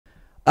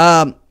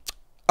All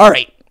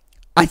right.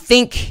 I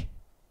think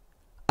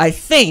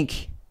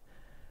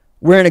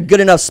we're in a good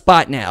enough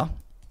spot now.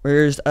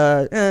 There's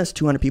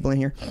 200 people in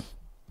here.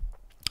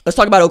 Let's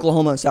talk about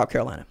Oklahoma and South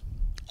Carolina.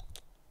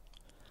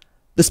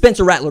 The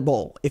Spencer Rattler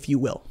Bowl, if you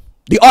will.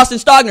 The Austin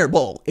Stogner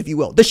Bowl, if you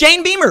will. The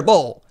Shane Beamer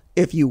Bowl,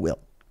 if you will.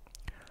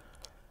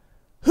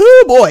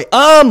 Whoo, boy.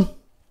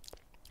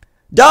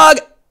 Dog,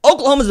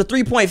 Oklahoma's a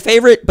 3-point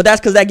favorite, but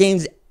that's because that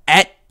game's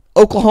at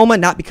Oklahoma,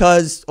 not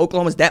because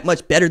Oklahoma's that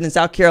much better than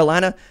South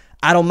Carolina.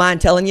 I don't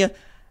mind telling you.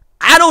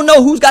 I don't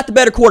know who's got the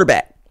better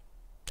quarterback.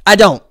 I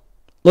don't.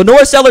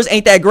 Lenore Sellers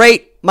ain't that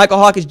great. Michael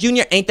Hawkins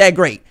Jr. ain't that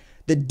great.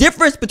 The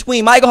difference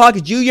between Michael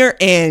Hawkins Jr.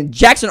 and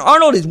Jackson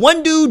Arnold is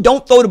one dude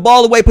don't throw the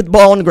ball away, put the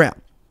ball on the ground.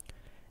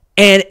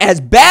 And as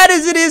bad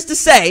as it is to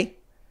say,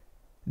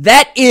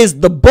 that is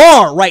the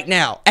bar right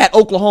now at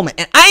Oklahoma.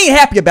 And I ain't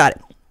happy about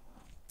it.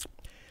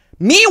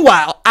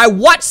 Meanwhile, I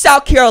watched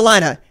South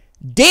Carolina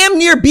damn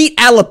near beat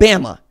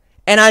Alabama.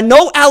 And I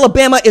know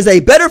Alabama is a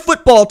better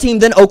football team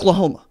than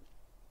Oklahoma.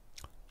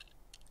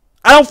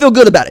 I don't feel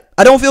good about it.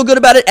 I don't feel good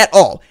about it at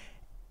all.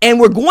 And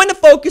we're going to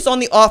focus on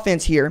the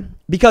offense here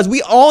because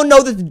we all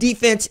know that the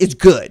defense is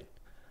good.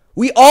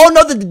 We all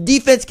know that the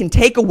defense can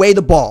take away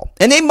the ball.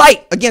 And they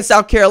might against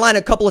South Carolina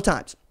a couple of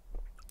times.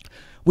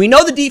 We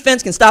know the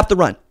defense can stop the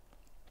run.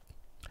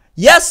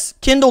 Yes,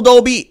 Kendall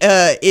Dolby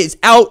is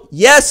out.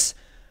 Yes,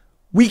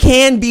 we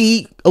can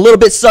be a little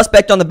bit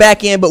suspect on the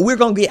back end, but we're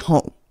going to get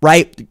home,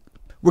 right?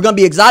 We're going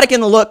to be exotic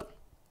in the look.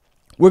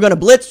 We're going to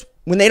blitz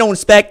when they don't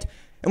expect,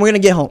 and we're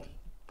going to get home.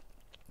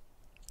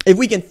 If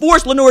we can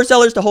force Lenore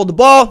Sellers to hold the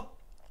ball,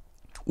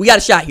 we got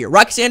a shot here.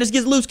 Rocky Sanders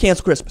gets loose,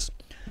 cancel Christmas.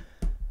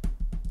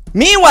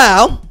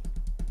 Meanwhile,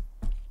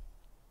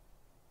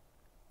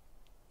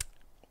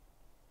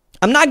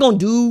 I'm not going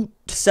to do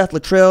to Seth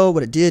Littrell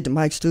what I did to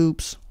Mike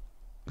Stoops.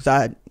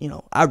 Because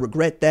I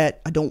regret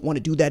that. I don't want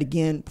to do that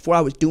again. Before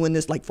I was doing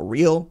this like for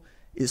real,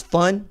 it's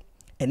fun.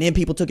 And then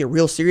people took it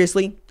real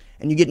seriously.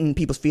 And you get in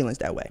people's feelings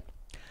that way.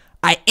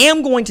 I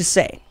am going to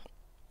say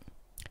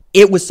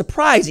it was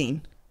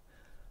surprising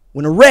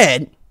when I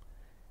read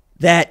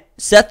that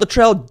Seth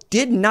Littrell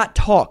did not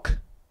talk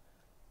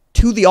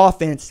to the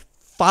offense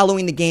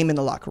following the game in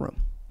the locker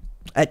room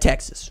at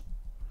Texas.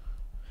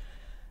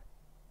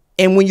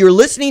 And when you're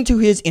listening to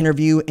his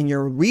interview and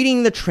you're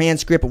reading the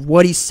transcript of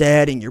what he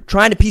said and you're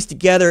trying to piece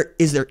together,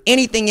 is there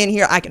anything in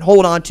here I can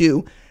hold on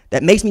to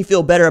that makes me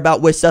feel better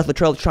about what Seth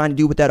Littrell is trying to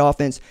do with that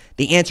offense?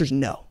 The answer is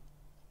no.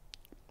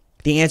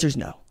 The answer is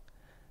no.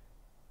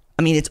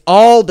 I mean, it's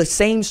all the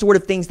same sort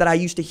of things that I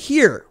used to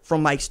hear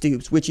from Mike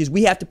Stoops, which is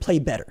we have to play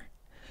better,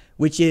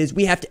 which is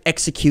we have to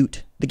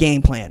execute the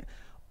game plan.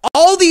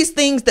 All these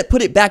things that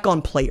put it back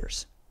on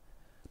players.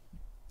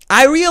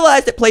 I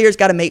realize that players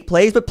got to make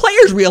plays, but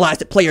players realize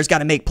that players got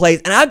to make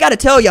plays. And I've got to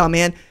tell y'all,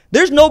 man,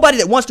 there's nobody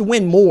that wants to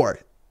win more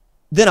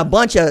than a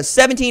bunch of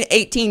 17,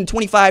 18,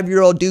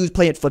 25-year-old dudes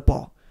playing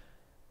football.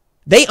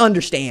 They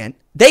understand.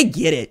 They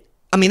get it.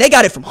 I mean, they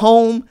got it from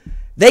home.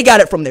 They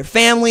got it from their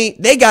family.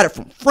 They got it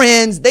from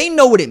friends. They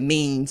know what it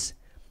means.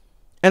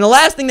 And the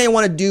last thing they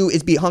want to do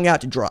is be hung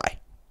out to dry.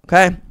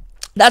 Okay?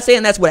 Not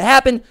saying that's what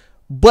happened,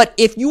 but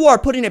if you are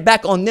putting it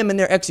back on them in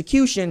their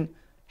execution,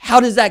 how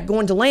does that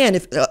going to land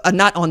if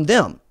not on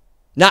them?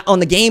 Not on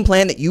the game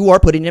plan that you are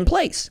putting in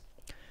place.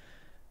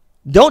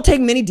 Don't take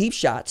many deep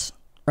shots,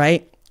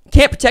 right?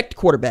 Can't protect the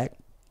quarterback.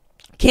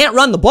 Can't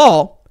run the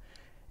ball.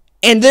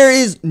 And there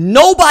is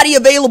nobody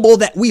available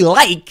that we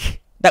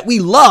like, that we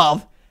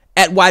love,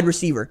 at wide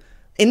receiver.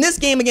 In this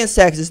game against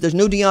Texas, there's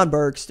no Deion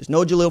Burks, there's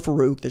no Jaleel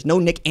Farouk, there's no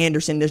Nick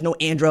Anderson, there's no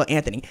Andrell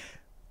Anthony.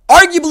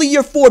 Arguably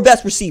your four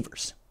best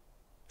receivers.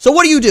 So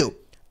what do?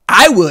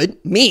 I'm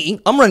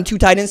running two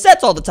tight end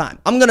sets all the time.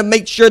 I'm going to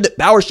make sure that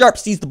Bauer Sharp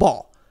sees the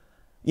ball.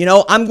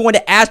 I'm going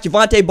to ask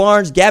Javonte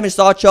Barnes, Gavin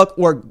Sawchuk,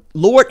 or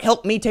Lord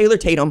help me, Taylor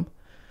Tatum,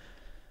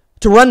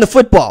 to run the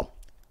football.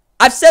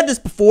 I've said this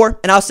before,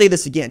 and I'll say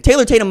this again.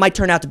 Taylor Tatum might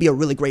turn out to be a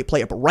really great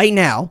player, but right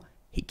now,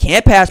 he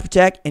can't pass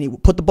protect, and he will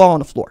put the ball on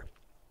the floor.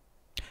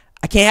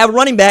 I can't have a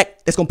running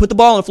back that's going to put the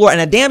ball on the floor, and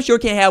I damn sure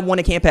can't have one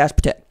that can't pass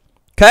protect.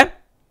 Okay?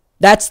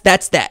 That's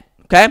that.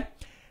 Okay?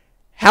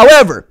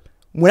 However,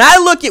 when I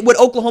look at what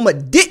Oklahoma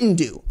didn't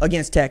do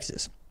against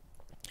Texas,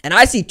 and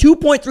I see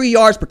 2.3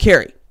 yards per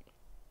carry,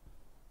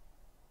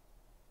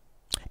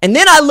 and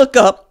then I look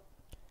up,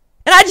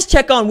 and I just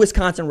check on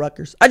Wisconsin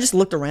Rutgers. I just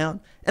looked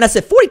around, and I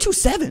said,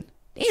 42-7.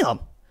 Damn.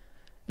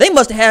 They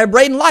must have had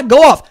Braden Locke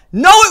go off.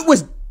 No, it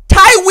was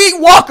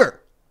Tyweek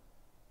Walker.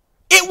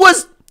 It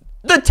was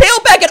the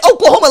tailback at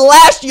Oklahoma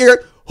last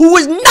year who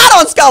was not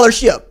on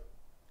scholarship.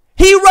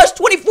 He rushed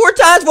 24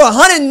 times for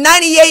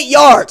 198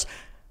 yards.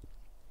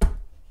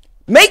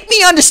 Make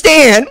me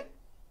understand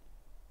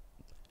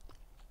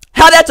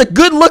how that's a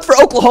good look for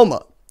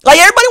Oklahoma. Like,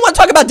 everybody want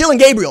to talk about Dylan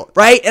Gabriel,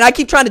 right? And I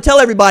keep trying to tell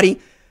everybody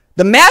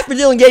the math for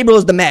Dylan Gabriel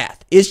is the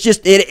math. It's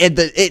just,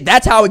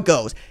 that's how it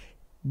goes.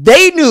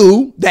 They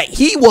knew that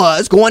he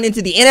was going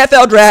into the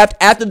NFL draft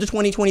after the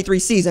 2023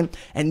 season,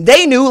 and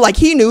they knew, like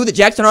he knew, that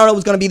Jackson Arnold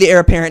was going to be the heir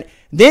apparent.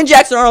 Then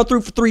Jackson Arnold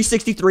threw for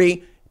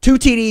 363, 2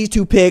 TDs,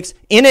 2 picks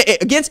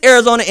against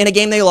Arizona in a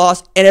game they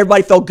lost, and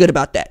everybody felt good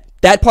about that.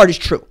 That part is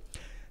true.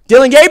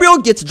 Dillon Gabriel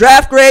gets a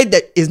draft grade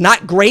that is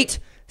not great,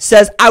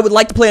 says, I would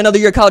like to play another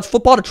year of college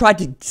football to try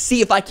to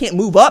see if I can't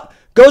move up,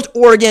 goes to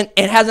Oregon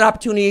and has an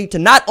opportunity to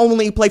not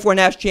only play for a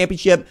national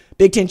championship,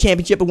 Big Ten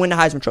championship, but win the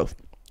Heisman Trophy.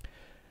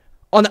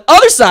 On the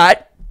other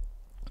side,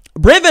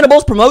 Brent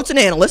Venables promotes an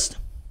analyst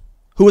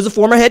who was a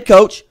former head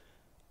coach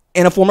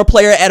and a former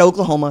player at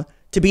Oklahoma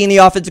to being the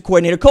offensive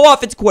coordinator,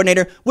 co-offensive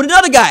coordinator with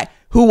another guy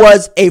who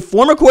was a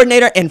former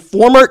coordinator and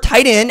former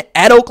tight end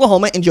at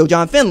Oklahoma in Joe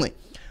John Finley.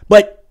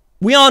 But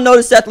we all know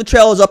that Seth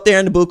Littrell is up there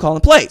in the booth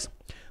calling plays.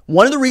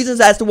 One of the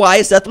reasons as to why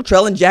is Seth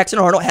Littrell and Jackson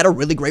Arnold had a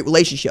really great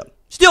relationship.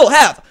 Still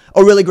have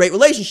a really great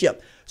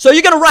relationship. So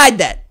you're going to ride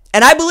that.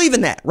 And I believe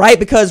in that, right?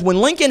 Because when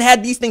Lincoln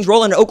had these things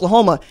rolling in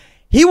Oklahoma,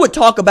 he would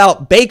talk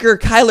about Baker,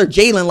 Kyler,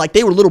 Jalen like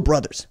they were little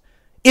brothers.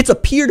 It's a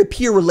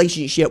peer-to-peer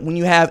relationship when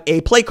you have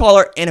a play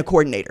caller and a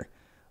coordinator.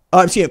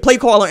 A play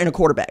caller and a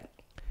quarterback.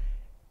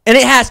 And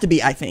it has to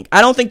be, I think.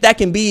 I don't think that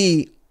can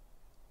be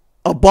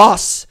a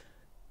boss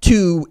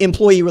to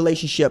employee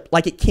relationship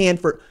like it can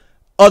for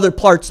other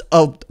parts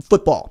of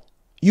football.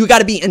 You got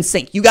to be in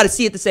sync. You got to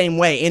see it the same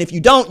way. And if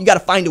you don't, you got to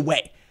find a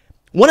way.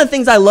 One of the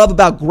things I love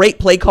about great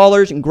play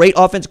callers and great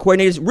offensive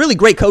coordinators, really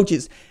great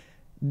coaches,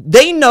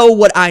 they know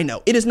what I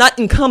know. It is not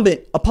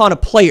incumbent upon a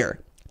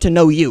player to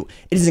know you.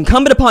 It is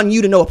incumbent upon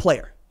you to know a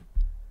player.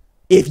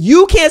 If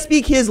you can't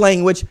speak his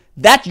language,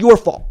 that's your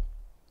fault.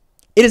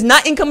 It is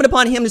not incumbent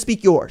upon him to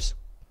speak yours.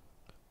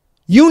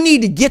 You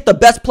need to get the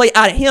best play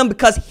out of him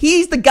because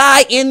he's the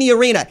guy in the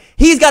arena.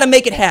 He's got to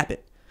make it happen.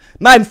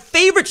 My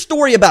favorite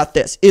story about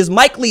this is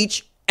Mike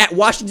Leach at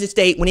Washington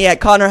State when he had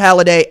Connor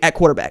Halliday at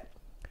quarterback.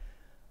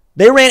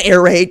 They ran air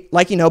raid,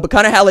 like you know, but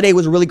Connor Halliday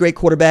was a really great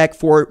quarterback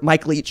for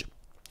Mike Leach.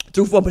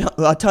 Threw for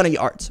a ton of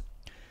yards.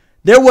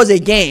 There was a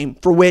game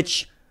for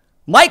which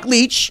Mike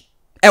Leach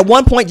at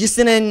one point just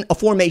sent in a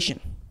formation.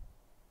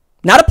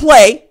 Not a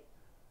play,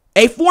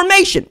 a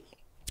formation.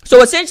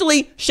 So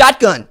essentially,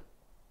 shotgun,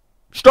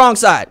 strong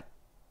side.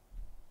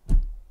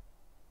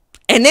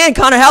 And then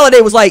Connor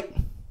Halliday was like,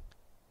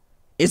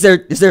 is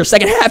there a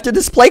second half to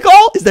this play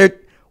call?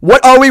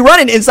 What are we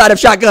running inside of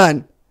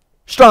shotgun?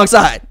 Strong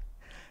side.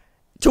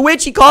 To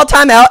which he called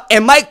timeout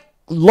and Mike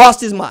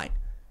lost his mind.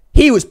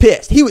 He was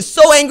pissed. He was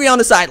so angry on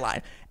the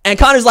sideline. And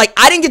Connor's like,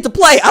 I didn't get to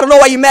play. I don't know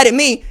why you're mad at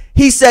me.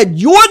 He said,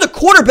 you're the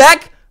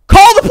quarterback.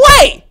 Call the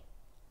play.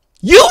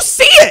 You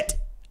see it.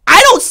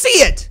 I don't see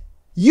it.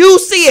 You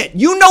see it.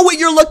 You know what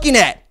you're looking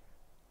at.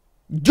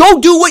 Go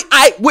do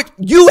what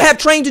you have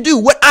trained to do,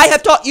 what I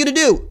have taught you to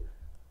do.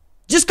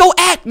 Just go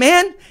act,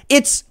 man.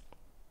 It's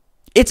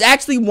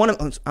actually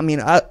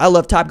I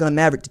love Top Gun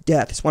Maverick to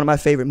death. It's one of my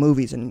favorite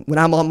movies. And when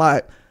I'm on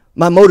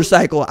my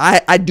motorcycle,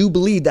 I do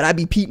believe that I'd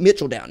be Pete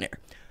Mitchell down there.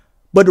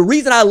 But the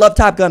reason I love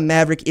Top Gun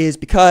Maverick is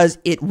because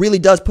it really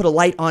does put a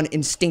light on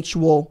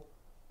instinctual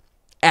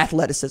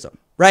athleticism,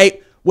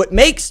 right? What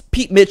makes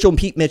Pete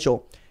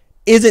Mitchell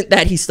isn't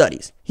that he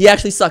studies. He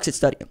actually sucks at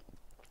studying.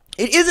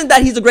 It isn't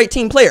that he's a great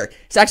team player.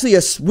 He's actually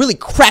a really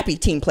crappy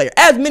team player,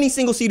 as many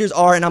single-seaters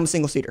are, and I'm a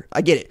single-seater.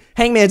 I get it.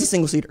 Hangman's a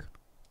single-seater.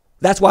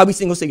 That's why we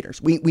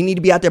single-seaters. We need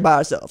to be out there by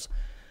ourselves.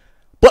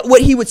 But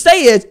what he would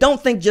say is,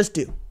 don't think, just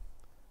do.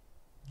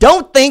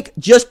 Don't think,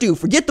 just do.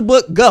 Forget the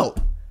book, go.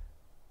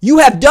 You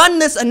have done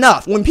this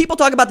enough. When people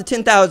talk about the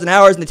 10,000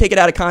 hours and they take it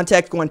out of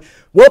context going,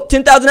 well,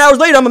 10,000 hours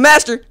later, I'm a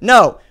master.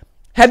 No.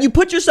 Have you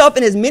put yourself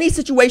in as many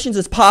situations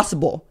as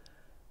possible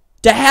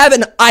to have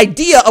an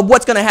idea of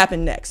what's going to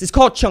happen next? It's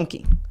called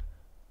chunking.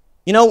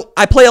 You know,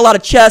 I play a lot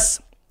of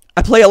chess.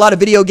 I play a lot of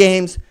video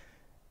games.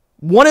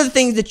 One of the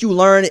things that you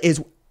learn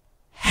is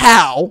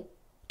how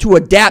to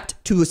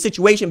adapt to a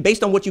situation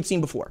based on what you've seen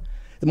before.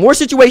 The more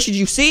situations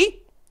you see,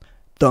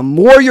 the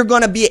more you're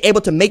going to be able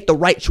to make the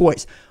right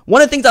choice.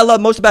 One of the things I love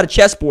most about a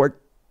chessboard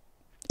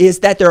is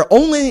that there are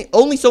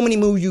only so many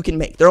moves you can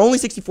make. There are only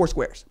 64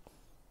 squares.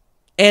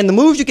 And the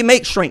moves you can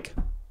make shrink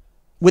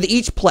with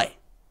each play.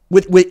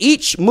 With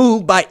each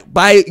move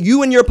by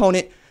you and your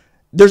opponent,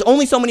 there's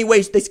only so many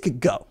ways this could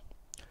go.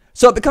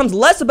 So it becomes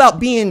less about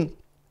being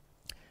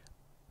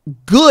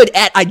good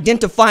at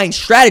identifying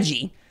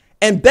strategy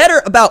and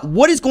better about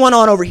what is going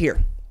on over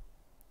here.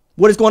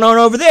 What is going on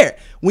over there?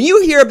 When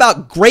you hear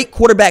about great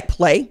quarterback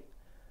play,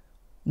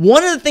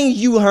 one of the things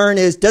you learn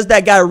is, does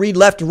that guy read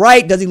left to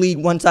right? Does he lead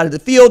one side of the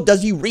field?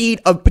 Does he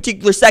read a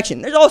particular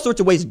section? There's all sorts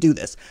of ways to do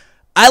this.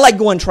 I like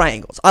going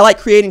triangles. I like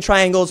creating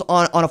triangles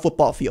on a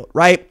football field,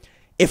 right?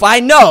 If I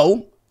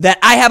know that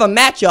I have a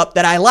matchup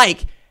that I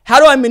like, how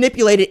do I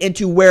manipulate it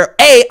into where,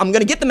 A, I'm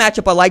going to get the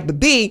matchup I like, but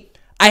B,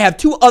 I have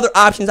two other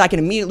options I can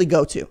immediately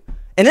go to.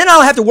 And then I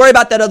don't have to worry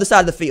about that other side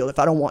of the field if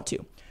I don't want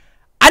to.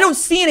 I don't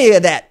see any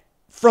of that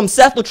from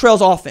Seth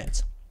Littrell's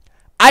offense.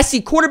 I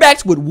see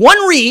quarterbacks with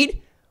one read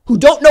who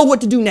don't know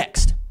what to do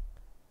next.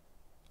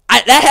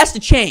 That has to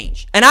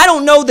change. And I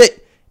don't know that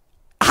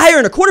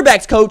hiring a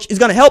quarterbacks coach is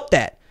going to help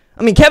that.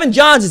 I mean, Kevin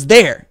Johns is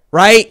there,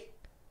 right?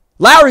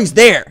 Lowry's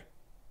there.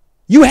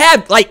 You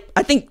have,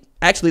 I think,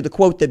 actually the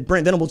quote that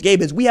Brent Venables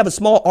gave is, we have a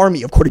small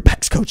army of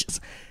quarterbacks coaches.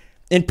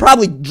 and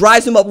probably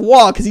drives him up a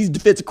wall because he's a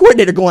defensive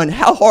coordinator going,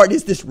 how hard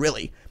is this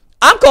really?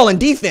 I'm calling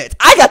defense.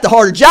 I got the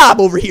harder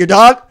job over here,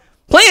 dog.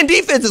 Playing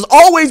defense is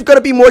always going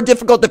to be more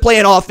difficult than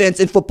playing offense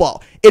in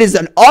football. It is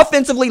an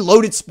offensively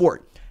loaded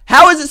sport.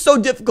 How is it so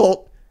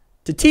difficult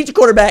to teach a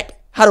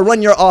quarterback how to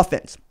run your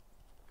offense?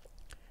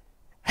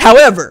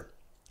 However,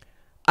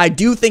 I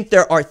do think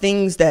there are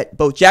things that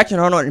both Jackson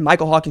Arnold and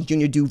Michael Hawkins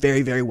Jr. do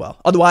very, very well.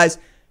 Otherwise,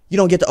 you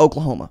don't get to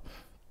Oklahoma.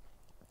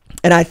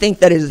 And I think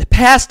that it is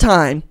past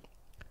time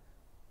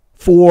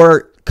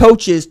for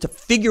coaches to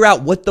figure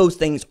out what those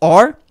things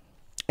are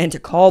and to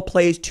call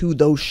plays to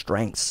those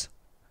strengths.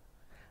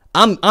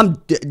 I'm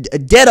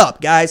dead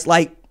up, guys.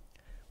 Like,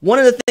 one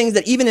of the things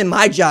that even in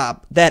my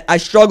job that I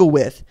struggle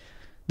with,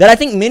 that I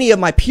think many of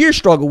my peers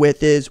struggle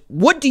with, is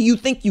what do you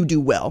think you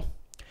do well?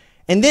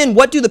 And then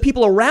what do the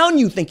people around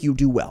you think you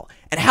do well?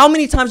 And how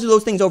many times do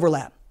those things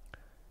overlap?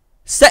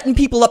 Setting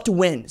people up to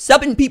win,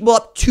 setting people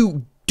up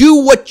to do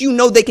what you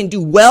know they can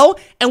do well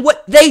and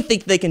what they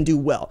think they can do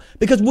well.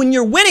 Because when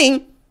you're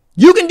winning,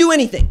 you can do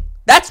anything.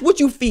 That's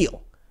what you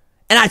feel.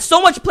 And I so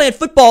much playing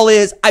football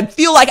is I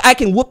feel like I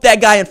can whoop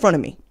that guy in front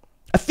of me.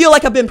 I feel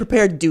like I've been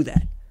prepared to do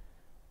that.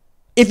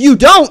 If you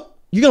don't,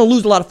 you're going to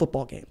lose a lot of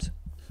football games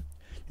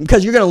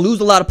because you're going to lose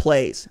a lot of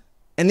plays.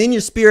 And then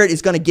your spirit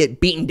is going to get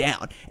beaten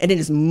down. And it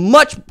is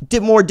much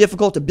more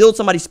difficult to build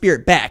somebody's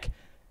spirit back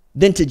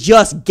than to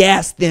just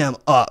gas them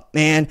up,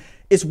 man.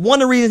 It's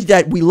one of the reasons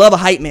that we love a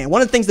hype man.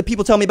 One of the things that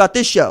people tell me about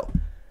this show,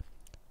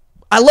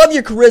 I love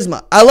your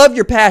charisma. I love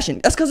your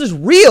passion. That's because it's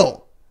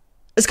real.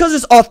 It's because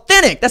it's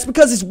authentic. That's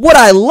because it's what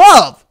I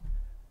love.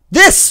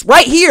 This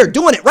right here,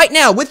 doing it right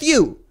now with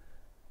you.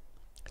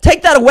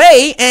 Take that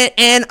away,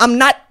 and I'm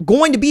not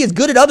going to be as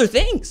good at other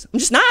things. I'm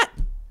just not.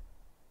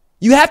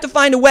 You have to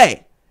find a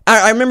way.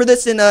 I remember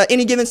this in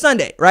Any Given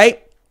Sunday,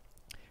 right?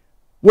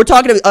 We're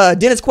talking to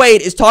Dennis Quaid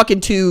is talking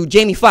to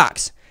Jamie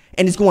Foxx,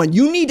 and it's going,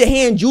 you need to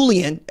hand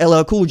Julian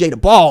LL Cool J the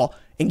ball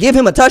and give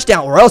him a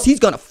touchdown, or else he's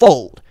going to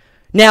fold.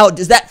 Now,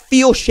 does that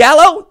feel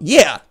shallow?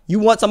 Yeah, you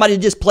want somebody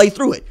to just play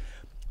through it.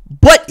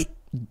 But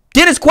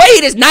Dennis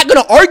Quaid is not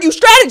going to argue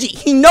strategy.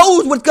 He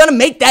knows what's going to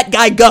make that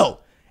guy go.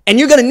 And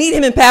you're going to need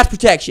him in pass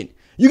protection.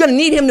 You're going to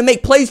need him to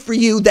make plays for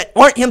you that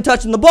aren't him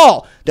touching the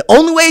ball. The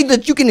only way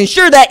that you can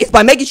ensure that is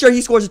by making sure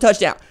he scores a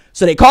touchdown.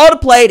 So they call the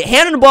play, they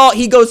hand him the ball,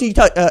 he goes,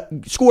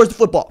 scores the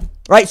football,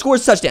 right?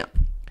 Scores a touchdown.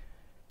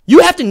 You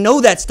have to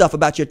know that stuff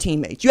about your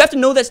teammates. You have to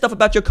know that stuff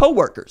about your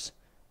coworkers.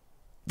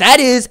 That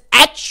is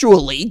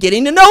actually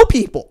getting to know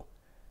people.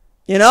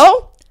 You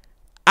know?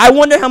 I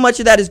wonder how much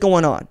of that is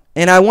going on.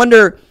 And I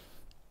wonder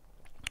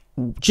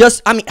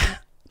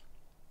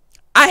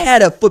I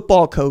had a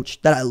football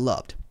coach that I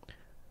loved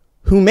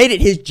who made it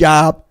his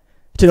job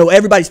to know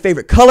everybody's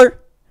favorite color,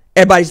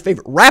 everybody's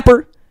favorite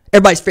rapper,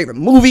 everybody's favorite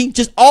movie,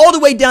 just all the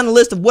way down the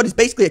list of what is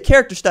basically a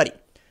character study.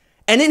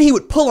 And then he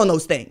would pull on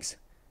those things.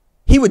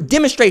 He would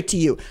demonstrate to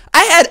you.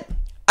 I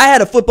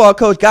had a football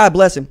coach, God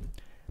bless him.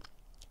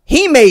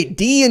 He made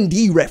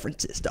D&D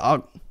references,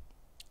 dog.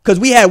 Because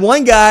we had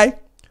one guy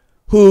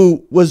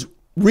who was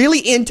really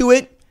into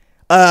it,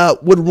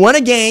 would run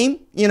a game,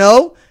 you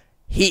know.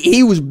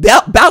 He was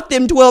about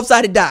them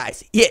 12-sided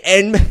dice. Yeah,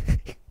 and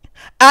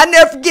I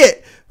never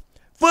forget,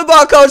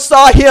 football coach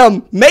saw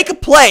him make a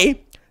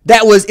play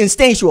that was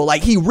instinctual.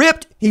 Like he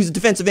ripped, he was a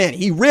defensive end.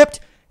 He ripped,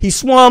 he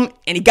swung,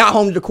 and he got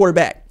home to the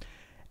quarterback.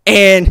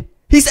 And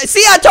he said,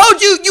 see, I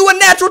told you, you a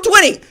natural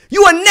 20.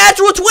 You a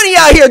natural 20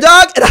 out here,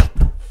 dog.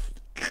 And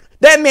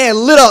that man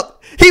lit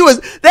up.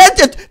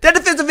 That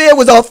defensive end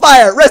was on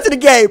fire rest of the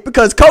game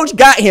because coach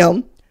got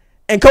him,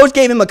 and coach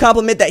gave him a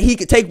compliment that he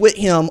could take with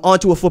him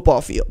onto a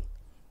football field.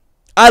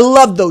 I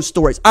love those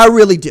stories. I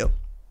really do.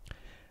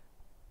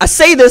 I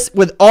say this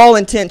with all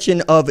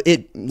intention of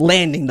it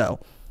landing, though.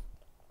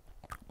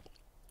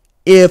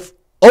 If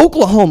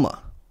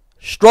Oklahoma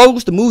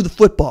struggles to move the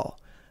football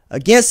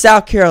against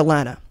South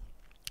Carolina,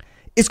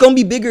 it's going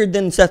to be bigger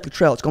than Seth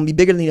Littrell. It's going to be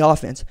bigger than the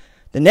offense.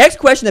 The next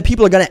question that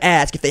people are going to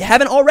ask, if they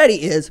haven't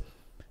already, is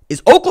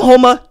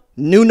Oklahoma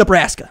new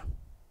Nebraska?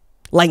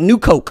 Like new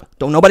Coke.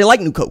 Don't nobody like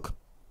new Coke.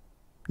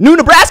 New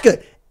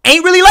Nebraska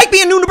ain't really like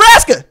being new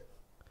Nebraska.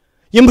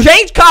 You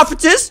change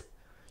conferences.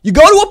 You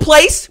go to a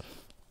place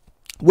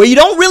where you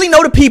don't really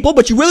know the people,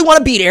 but you really want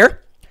to be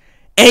there.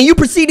 And you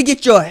proceed to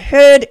get your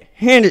head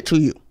handed to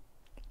you.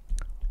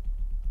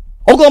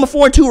 Oklahoma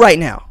 4-2 right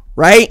now,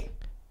 right?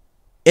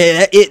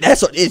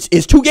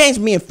 It's 2 games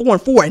from being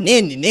 4-4, and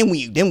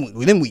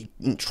then we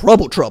in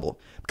trouble.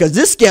 Because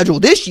this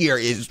schedule this year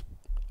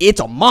it's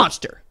a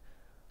monster.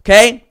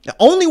 Okay? The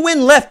only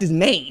win left is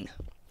Maine.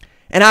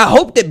 And I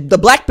hope that the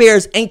Black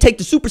Bears ain't take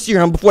the super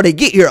serum before they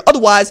get here.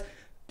 Otherwise,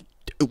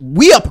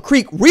 we up a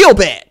creek real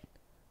bad.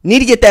 Need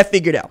to get that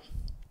figured out.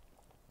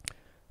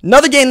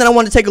 Another game that I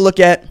want to take a look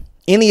at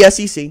in the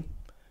SEC.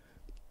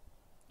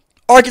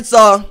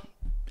 Arkansas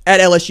at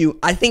LSU.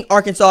 I think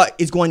Arkansas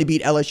is going to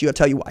beat LSU. I'll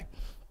tell you why.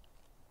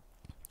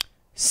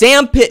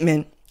 Sam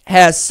Pittman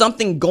has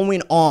something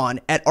going on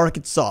at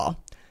Arkansas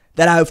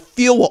that I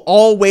feel will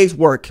always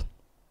work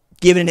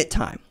given it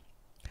time.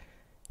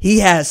 He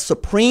has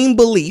supreme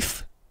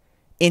belief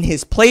in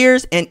his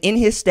players and in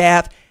his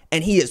staff,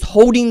 and he is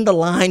holding the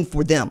line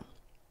for them.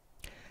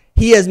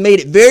 He has made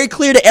it very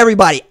clear to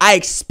everybody. I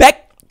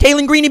expect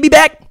Taylor Green to be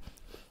back.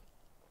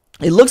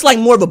 It looks like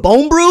more of a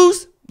bone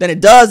bruise than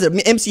it does an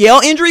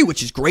MCL injury,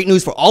 which is great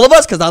news for all of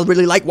us because I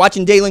really like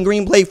watching Taylor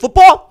Green play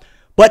football,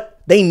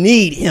 but they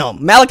need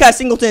him. Malachi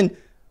Singleton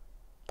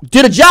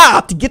did a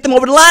job to get them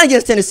over the line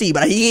against Tennessee,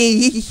 but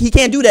he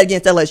can't do that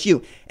against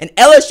LSU. And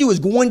LSU is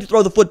going to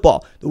throw the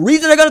football. The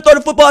reason they're going to throw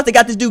the football is they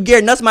got this dude,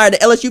 Garrett Nussmeier,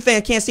 that LSU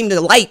fans can't seem to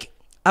like.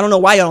 I don't know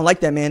why y'all don't like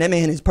that man. That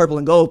man is purple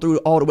and gold through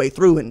all the way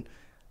through, and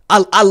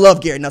I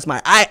love Garrett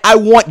Nussmeier. I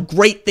want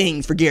great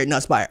things for Garrett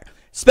Nussmeier,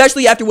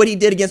 especially after what he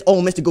did against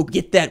Ole Miss to go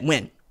get that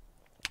win.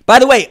 By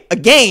the way, a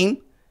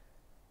game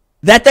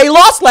that they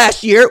lost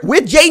last year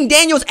with Jaden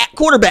Daniels at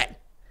quarterback.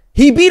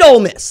 He beat Ole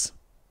Miss,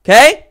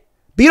 okay?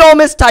 Beat Ole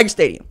Miss at Tiger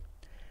Stadium.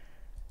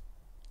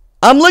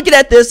 I'm looking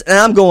at this and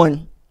I'm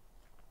going,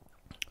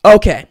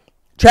 okay,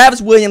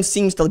 Travis Williams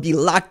seems to be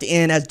locked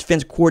in as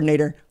defensive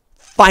coordinator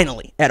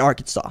finally at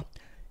Arkansas.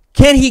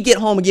 Can he get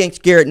home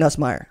against Garrett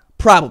Nussmeier?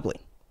 Probably.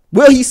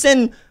 Will he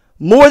send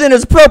more than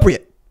is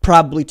appropriate?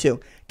 Probably too.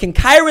 Can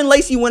Kyron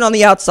Lacey win on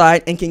the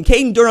outside, and can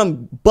Caden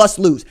Durham bust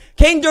loose?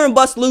 Caden Durham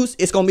bust loose,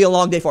 it's going to be a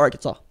long day for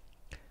Arkansas.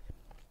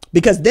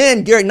 Because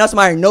then Garrett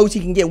Nussmeier knows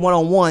he can get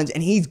one-on-ones,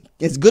 and he's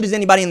as good as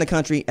anybody in the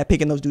country at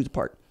picking those dudes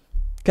apart.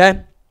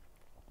 Okay?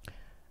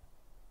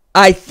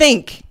 I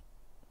think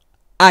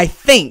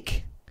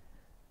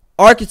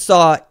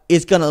Arkansas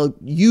is going to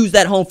use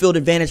that home field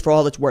advantage for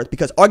all it's worth,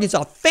 because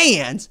Arkansas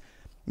fans,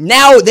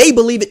 now they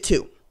believe it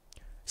too.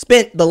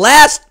 Spent the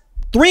last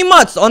 3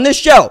 months on this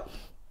show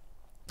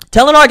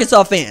telling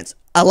Arkansas fans,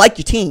 I like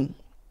your team.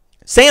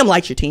 Sam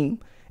likes your team.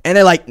 And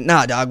they're like,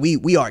 nah, dog,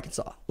 we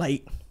Arkansas.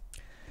 Like,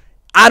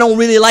 I don't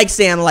really like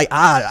Sam. Like,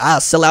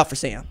 I'll sell out for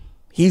Sam.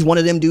 He's one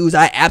of them dudes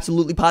I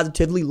absolutely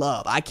positively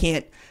love. I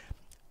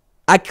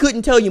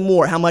couldn't tell you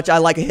more how much I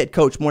like a head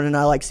coach more than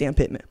I like Sam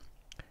Pittman.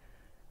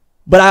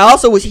 But I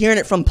also was hearing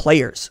it from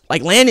players.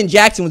 Like, Landon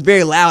Jackson was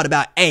very loud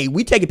about, hey,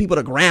 we taking people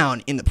to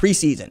ground in the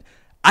preseason.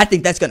 I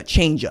think that's going to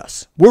change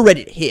us. We're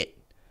ready to hit.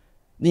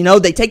 You know,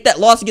 they take that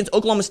loss against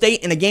Oklahoma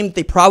State in a game that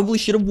they probably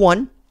should have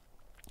won.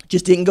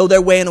 Just didn't go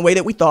their way in the way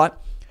that we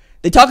thought.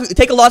 They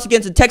take a loss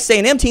against a Texas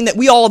A&M team that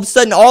we all of a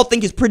sudden all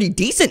think is pretty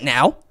decent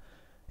now.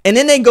 And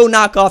then they go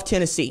knock off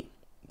Tennessee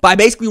by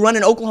basically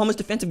running Oklahoma's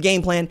defensive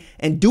game plan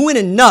and doing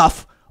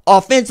enough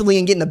offensively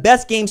and getting the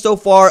best game so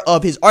far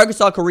of his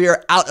Arkansas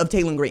career out of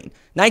Taylor Green.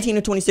 19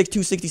 of 26,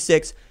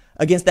 266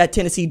 against that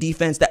Tennessee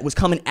defense that was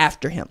coming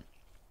after him.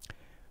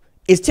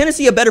 Is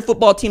Tennessee a better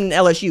football team than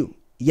LSU?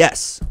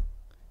 Yes.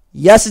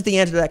 Yes is the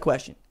answer to that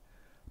question.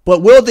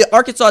 But will the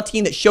Arkansas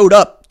team that showed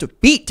up to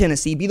beat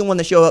Tennessee be the one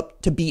that showed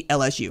up to beat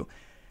LSU?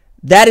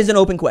 That is an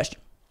open question.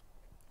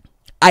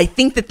 I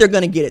think that they're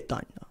going to get it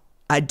done.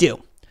 I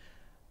do.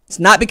 It's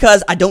not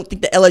because I don't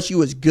think the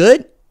LSU is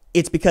good.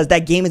 It's because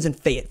that game is in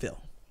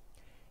Fayetteville.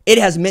 It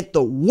has meant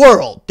the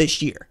world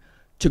this year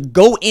to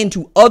go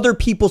into other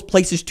people's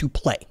places to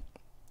play.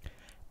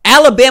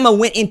 Alabama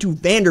went into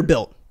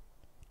Vanderbilt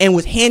and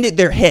was handed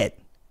their head.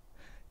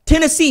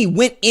 Tennessee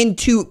went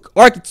into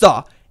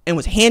Arkansas and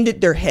was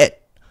handed their head.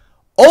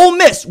 Ole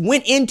Miss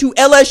went into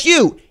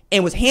LSU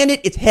and was handed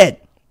its head.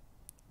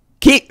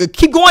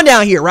 Keep going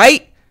down here,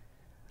 right?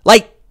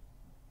 Like,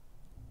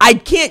 I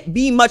can't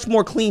be much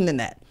more clean than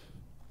that.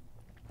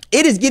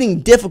 It is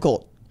getting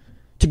difficult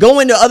to go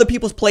into other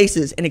people's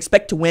places and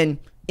expect to win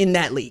in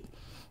that league.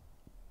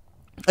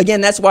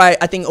 Again, that's why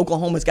I think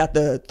Oklahoma's got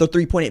the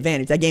 3-point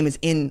advantage. That game is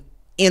in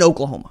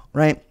Oklahoma,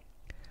 right?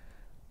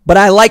 But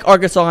I like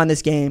Arkansas on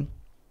this game.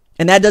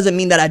 And that doesn't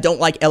mean that I don't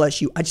like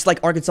LSU. I just like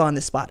Arkansas in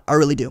this spot. I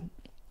really do.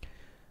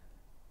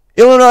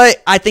 Illinois,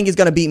 I think, is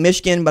going to beat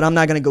Michigan, but I'm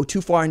not going to go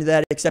too far into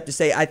that except to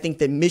say I think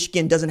that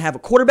Michigan doesn't have a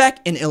quarterback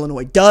and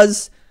Illinois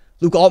does.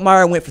 Luke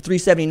Altmaier went for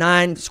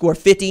 379, scored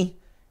 50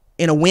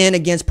 in a win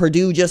against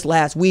Purdue just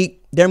last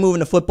week. They're moving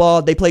the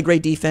football. They play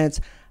great defense.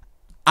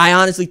 I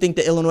honestly think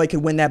that Illinois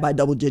could win that by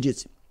double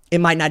digits. It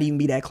might not even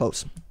be that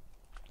close.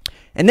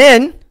 And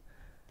then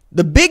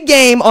the big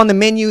game on the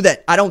menu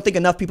that I don't think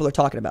enough people are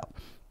talking about.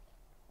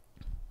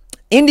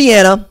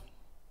 Indiana,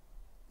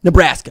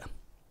 Nebraska.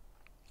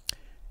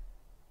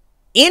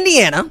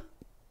 Indiana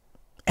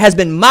has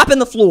been mopping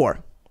the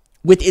floor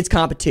with its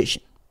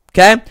competition.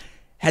 Okay?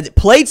 Has it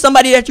played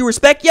somebody that you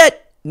respect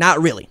yet?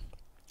 Not really.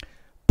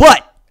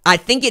 But I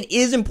think it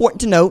is important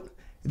to note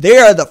they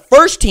are the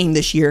first team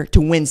this year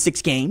to win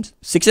 6 games,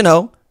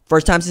 6-0,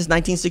 first time since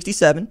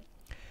 1967.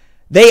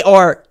 They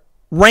are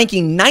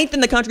ranking 9th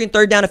in the country in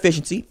third down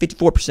efficiency,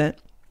 54%.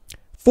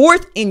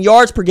 4th in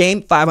yards per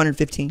game,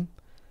 515.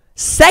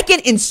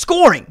 2nd in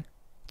scoring,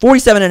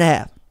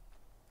 47.5.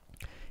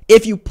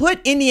 If you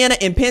put Indiana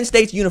in Penn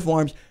State's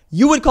uniforms,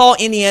 you would call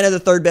Indiana the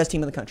 3rd best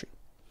team in the country.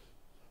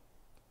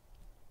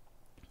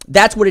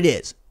 That's what it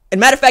is. And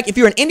matter of fact, if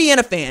you're an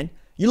Indiana fan,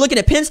 you're looking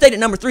at Penn State at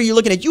number 3, you're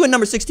looking at you at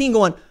number 16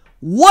 going,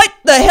 what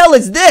the hell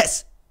is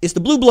this? It's the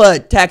blue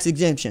blood tax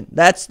exemption.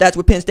 That's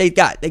what Penn State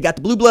got. They got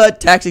the blue blood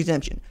tax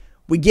exemption.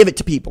 We give it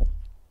to people.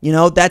 You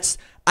know,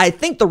 I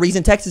think the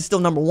reason Texas is still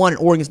number 1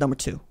 and Oregon's number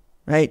 2,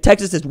 right?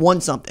 Texas has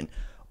won something.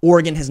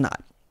 Oregon has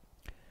not.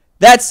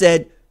 That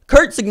said,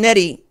 Curt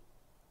Cignetti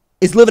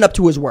is living up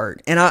to his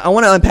word. And I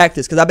want to unpack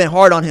this because I've been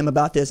hard on him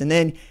about this. And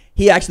then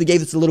he actually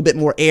gave us a little bit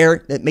more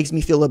air that makes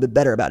me feel a little bit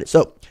better about it.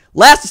 So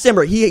last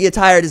December, he gets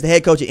hired as the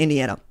head coach at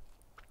Indiana.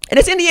 And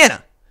it's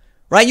Indiana,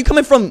 right? You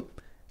coming from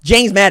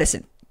James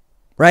Madison,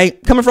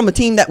 right? Coming from a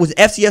team that was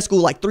FCS school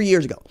like 3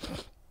 years ago.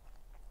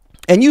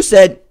 And you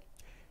said,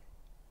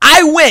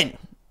 I win.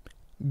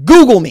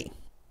 Google me.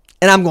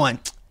 And I'm going,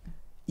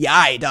 yeah, all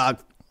right, dog.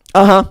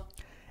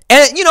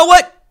 And you know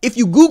what? If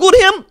you Googled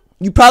him,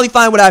 you probably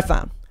find what I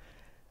found.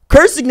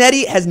 Curt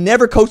Cignetti has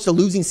never coached a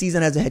losing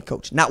season as a head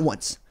coach. Not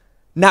once.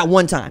 Not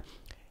one time.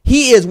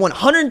 He is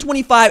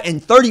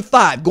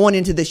 125-35 going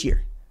into this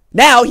year.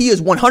 Now he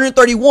is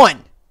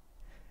 131-35.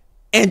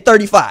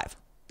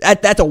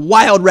 That's a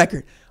wild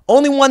record.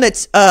 Only one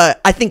that's,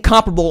 I think,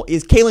 comparable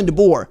is Kalen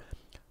DeBoer,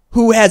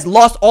 who has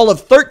lost all of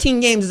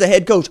 13 games as a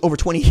head coach over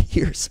 20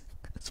 years.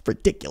 That's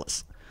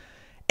ridiculous.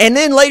 And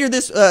then earlier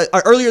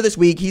this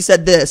week, he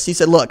said this. He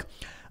said, look,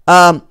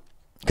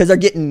 because they're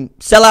getting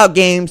sellout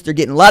games. They're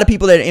getting a lot of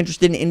people that are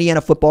interested in Indiana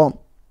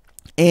football.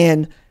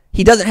 And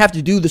he doesn't have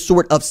to do the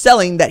sort of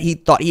selling that he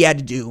thought he had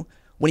to do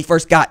when he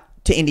first got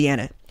to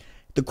Indiana.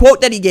 The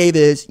quote that he gave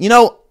is,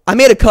 I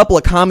made a couple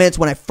of comments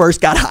when I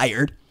first got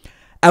hired.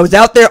 I was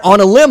out there on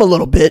a limb a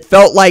little bit,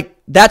 felt like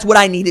that's what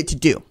I needed to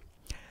do.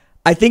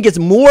 I think it's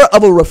more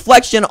of a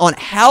reflection on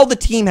how the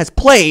team has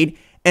played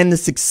and the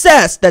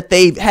success that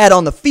they've had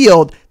on the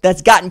field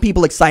that's gotten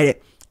people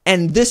excited.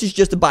 And this is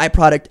just a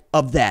byproduct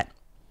of that.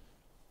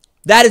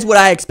 That is what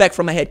I expect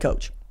from a head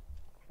coach.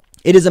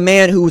 It is a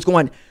man who was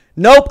going,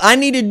 nope, I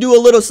need to do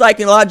a little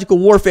psychological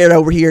warfare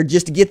over here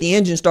just to get the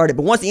engine started.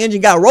 But once the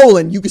engine got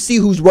rolling, you can see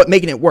who's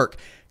making it work.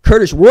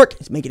 Curtis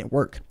Rourke is making it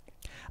work.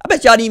 I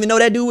bet y'all didn't even know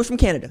that dude was from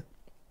Canada.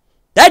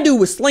 That dude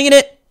was slinging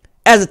it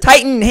as a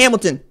Titan in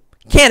Hamilton,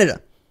 Canada.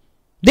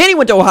 Then he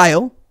went to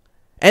Ohio,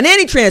 and then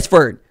he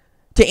transferred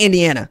to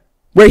Indiana,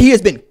 where he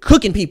has been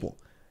cooking people.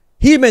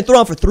 He's been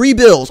throwing for 3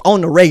 bills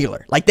on the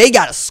regular. Like, they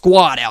got a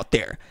squad out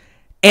there.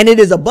 And it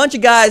is a bunch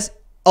of guys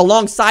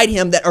alongside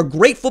him that are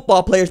great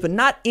football players, but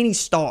not any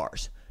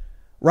stars,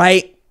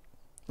 right?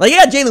 Like, you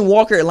got Jalen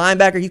Walker at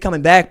linebacker. He's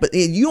coming back, but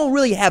you don't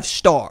really have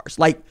stars.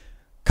 Like,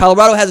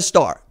 Colorado has a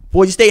star.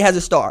 Boise State has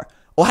a star.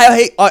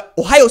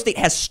 Ohio State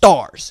has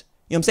stars.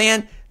 You know what I'm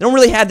saying? They don't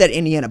really have that in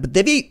Indiana. But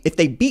if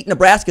they beat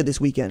Nebraska this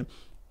weekend,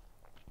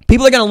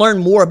 people are going to learn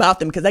more about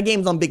them because that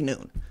game's on Big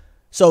Noon.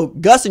 So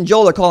Gus and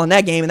Joel are calling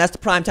that game, and that's the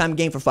primetime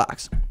game for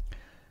Fox.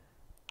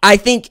 I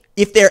think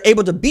if they're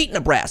able to beat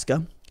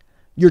Nebraska,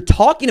 you're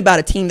talking about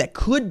a team that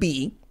could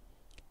be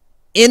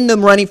in the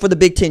running for the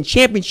Big Ten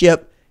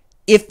championship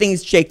if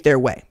things shake their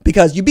way.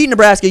 Because you beat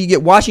Nebraska, you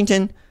get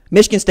Washington,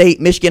 Michigan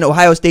State, Michigan,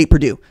 Ohio State,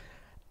 Purdue.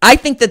 I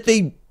think that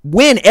they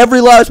win every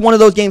last one of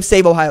those games,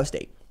 save Ohio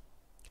State.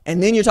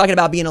 And then you're talking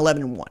about being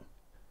 11-1.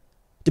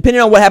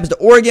 Depending on what happens to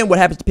Oregon, what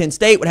happens to Penn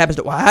State, what happens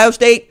to Ohio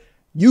State,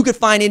 you could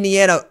find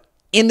Indiana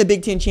in the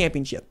Big Ten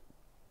championship.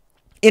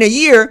 In a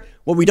year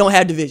where we don't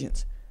have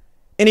divisions.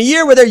 In a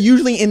year where they're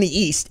usually in the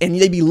East and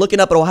they'd be looking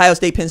up at Ohio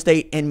State, Penn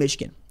State, and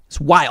Michigan. It's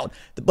wild.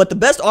 But the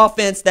best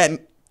offense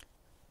that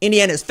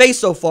Indiana has faced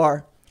so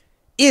far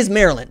is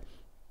Maryland.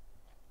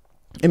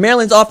 And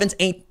Maryland's offense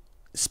ain't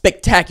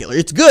spectacular.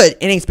 It's good.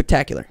 It ain't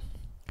spectacular.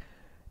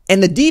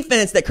 And the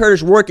defense that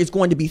Curtis Rourke is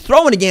going to be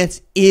throwing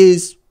against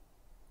is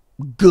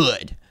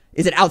good.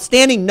 Is it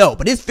outstanding? No,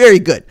 but it's very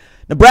good.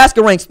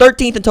 Nebraska ranks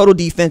 13th in total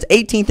defense,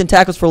 18th in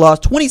tackles for loss,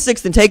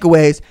 26th in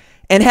takeaways,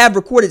 and have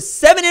recorded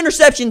 7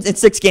 interceptions in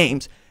 6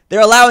 games.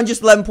 They're allowing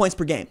just 11 points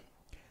per game.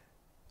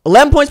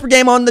 11 points per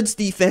game on this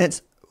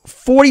defense,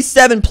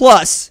 47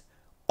 plus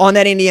on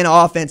that Indiana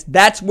offense.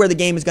 That's where the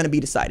game is going to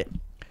be decided.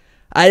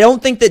 I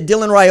don't think that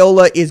Dylan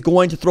Raiola is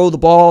going to throw the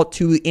ball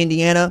to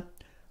Indiana,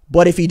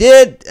 but if he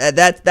did,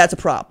 that's a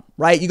problem,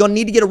 right? You're going to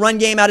need to get a run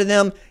game out of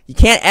them. You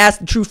can't ask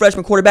the true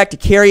freshman quarterback to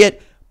carry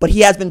it, but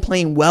he has been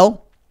playing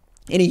well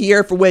in a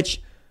year for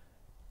which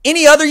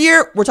any other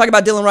year, we're talking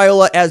about Dylan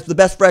Raiola as the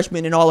best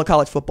freshman in all of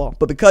college football.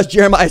 But because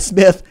Jeremiah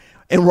Smith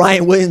and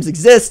Ryan Williams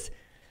exist,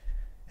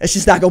 it's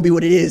just not going to be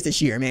what it is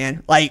this year,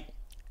 man. Like,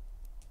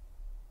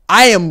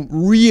 I am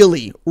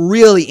really,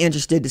 really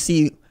interested to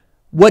see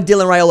what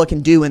Dylan Raiola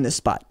can do in this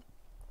spot.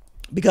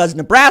 Because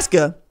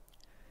Nebraska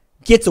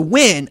gets a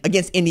win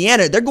against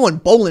Indiana. They're going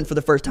bowling for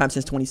the first time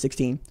since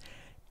 2016.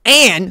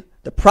 And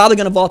they're probably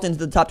going to vault into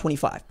the top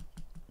 25.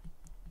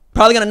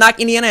 Probably going to knock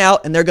Indiana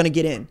out, and they're going to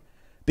get in.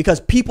 Because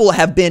people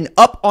have been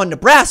up on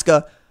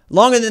Nebraska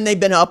longer than they've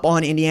been up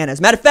on Indiana. As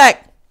a matter of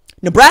fact,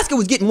 Nebraska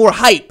was getting more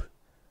hype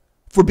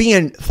for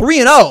being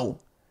 3-0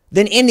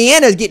 than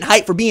Indiana is getting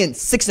hype for being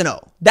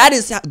 6-0.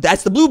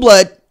 That's the blue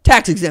blood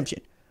tax exemption.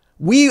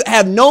 We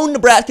have known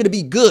Nebraska to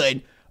be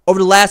good over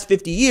the last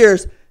 50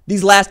 years,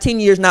 these last 10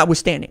 years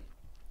notwithstanding.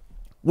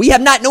 We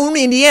have not known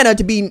Indiana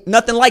to be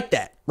nothing like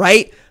that,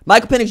 right?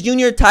 Michael Penix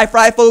Jr., Ty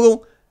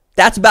Freifogel,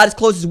 that's about as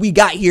close as we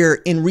got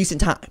here in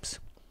recent times.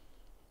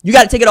 You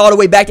got to take it all the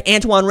way back to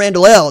Antoine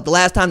Randall, the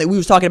last time that we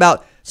was talking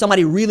about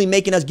somebody really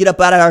making us get up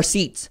out of our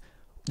seats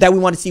that we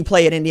want to see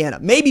play at Indiana.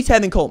 Maybe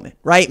Tevin Coleman,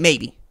 right?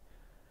 Maybe.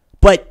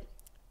 But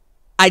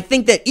I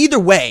think that either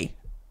way,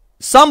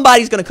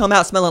 somebody's going to come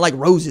out smelling like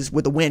roses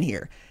with a win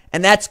here.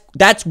 And that's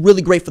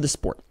really great for the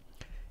sport.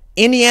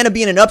 Indiana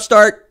being an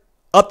upstart,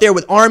 up there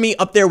with Army,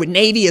 up there with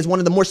Navy as one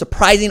of the more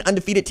surprising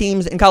undefeated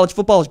teams in college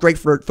football is great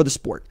for the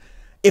sport.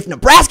 If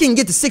Nebraska can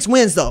get to 6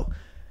 wins, though,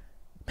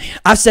 man,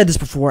 I've said this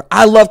before.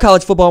 I love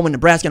college football when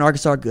Nebraska and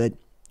Arkansas are good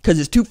because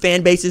it's 2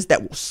 fan bases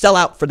that will sell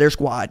out for their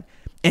squad.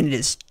 And it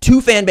is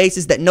 2 fan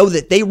bases that know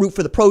that they root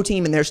for the pro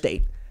team in their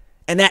state.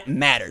 And that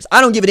matters. I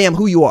don't give a damn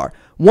who you are.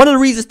 One of the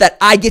reasons that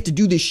I get to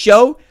do this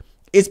show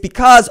is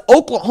because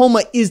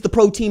Oklahoma is the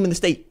pro team in the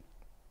state.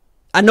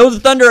 I know the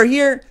Thunder are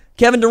here.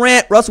 Kevin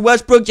Durant, Russell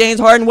Westbrook, James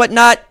Harden,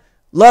 whatnot.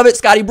 Love it.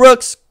 Scotty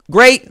Brooks,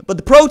 great. But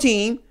the pro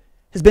team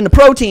has been the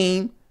pro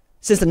team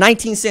since the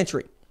 19th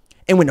century.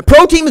 And when the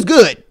pro team is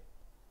good,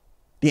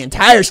 the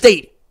entire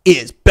state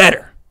is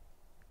better.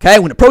 Okay?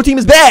 When the pro team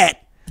is bad,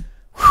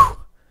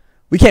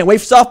 we can't wait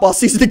for softball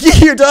season to get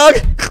here, dog.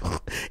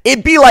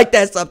 It be like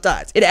that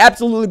sometimes. It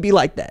absolutely be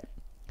like that.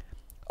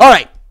 All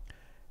right.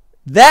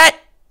 That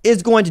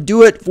is going to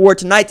do it for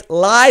tonight's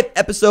live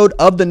episode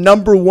of the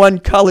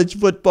 #1 college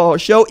football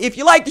show. If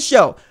you like the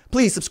show,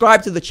 please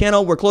subscribe to the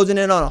channel. We're closing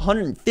in on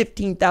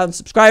 115,000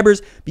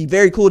 subscribers. Be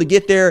very cool to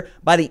get there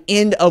by the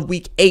end of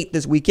week 8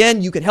 this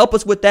weekend. You can help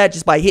us with that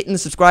just by hitting the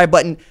subscribe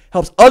button.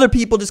 Helps other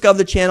people discover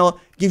the channel.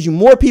 Gives you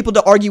more people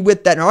to argue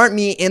with that aren't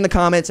me in the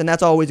comments, and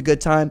that's always a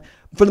good time.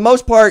 For the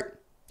most part,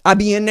 I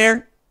be in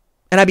there,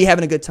 and I be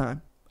having a good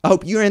time. I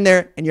hope you're in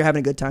there, and you're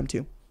having a good time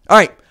too. All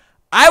right.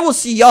 I will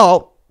see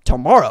y'all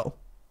tomorrow.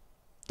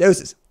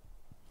 Deuces.